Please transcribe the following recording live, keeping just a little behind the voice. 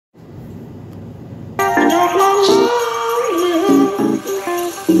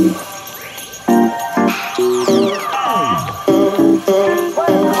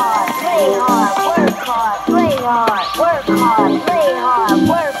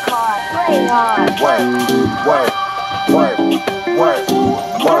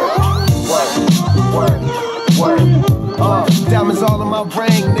Diamonds all in my brain,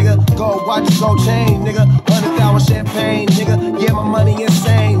 nigga. Gold watches, gold chain, nigga. 100,000 champagne, nigga. Yeah, my money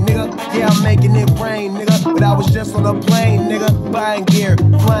insane, nigga. Yeah, I'm making it rain, nigga. But I was just on a plane, nigga. Buying gear,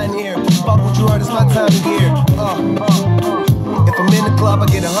 flying here. Fuck what you heard, it's my time of year. If I'm in the club, I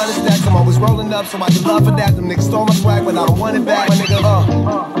get 100 stacks. I'm always rolling up, so I get love for that. Them niggas stole my swag, but I don't want it back, my nigga.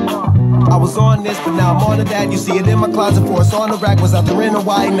 I was on this, but now I'm on to that. You see it in my closet, for it's on the rack. Was out there in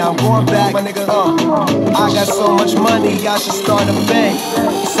Hawaii, now I'm going back, my nigga. I got so much money, I should start a bank.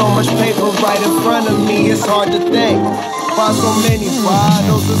 So much paper right in front of me, it's hard to think. Buy so many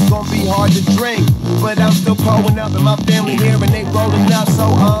bottles, it's gonna be hard to drink. But I'm still pulling up, and my family here, and they rolling up. So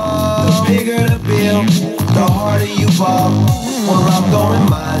the bigger the bill, the harder you ball. Well, I'm going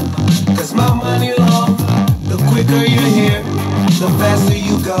mine, cause my money long. The quicker you're here, the faster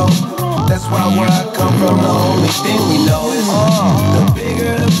you go. That's why where I come from, the only thing we know is the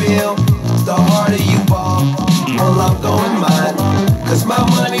bigger the bill, the harder you ball. Well, I'm going mine, cause my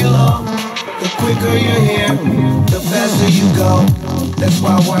money long. The quicker you're here, the faster you go. That's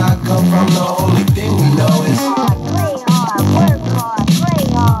why where I come from, the only thing we know is Work hard, play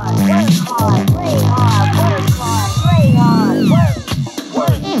hard, work hard, play hard, work hard, play hard, work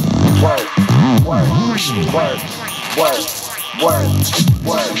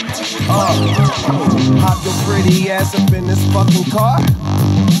hard, hop your pretty ass up in this fucking car.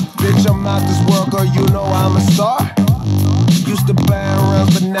 Bitch, I'm out this world, girl, you know I'm a star. Used to buy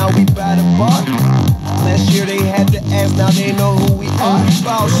runs, but now we buy the bar. Last year they had to ask, now they know who we are.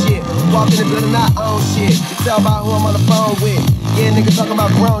 Ball shit, walk in the building, I own shit. You tell about who I'm on the phone with. Yeah, nigga talking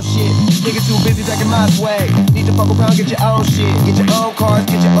about grown shit. Nigga too busy taking my swag. Need to fuck around, get your own shit. Get your own cars,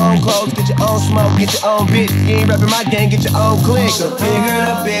 get your own clothes, get your own smoke, get your own bitch. You ain't rapping my gang, get your own clique. The bigger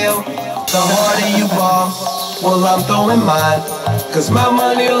the bill, the harder you ball. Well, I'm throwing mine, cause my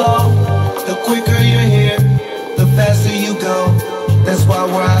money low. The quicker you're here, the faster you go. That's why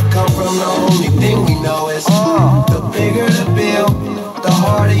where I come from, the only thing we know is the bigger the bill, the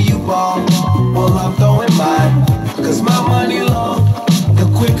harder you ball. Well, I'm throwing mine, cause my money long. The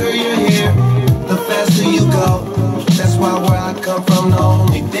quicker you're here, the faster you go. That's why where I come from, the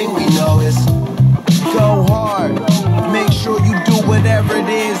only thing we know is go hard. Make sure you do whatever it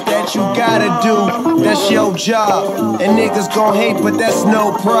is that you gotta do. That's your job. And niggas gon' hate, but that's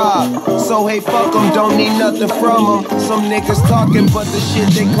no prob. So hey, fuck them, don't need nothing from them. Some niggas talking, but the shit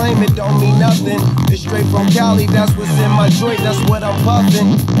they claim it don't mean nothing. It's straight from Cali, that's what's in my joint, that's what I'm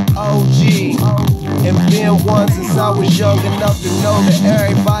puffin'. OG, and been one since I was young enough to know that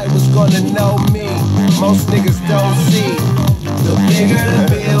everybody was gonna know me. Most niggas don't see. The bigger the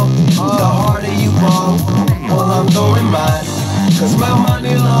bill, the harder you ball. Well, I'm throwing mine, cause my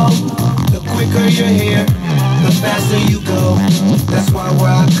money long. The quicker you're here, the faster you go. That's why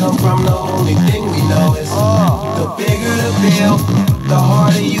where I come from, the only thing we know is the bigger the bill, the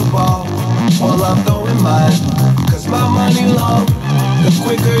harder you ball. Well, I'm throwing mine, cause my money long. The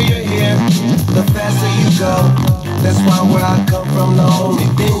quicker you're here, the faster you go. That's why where I come from, the only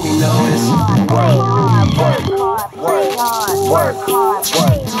thing we know is work hard, play hard, work hard,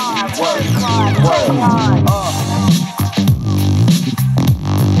 play hard, work hard, play hard.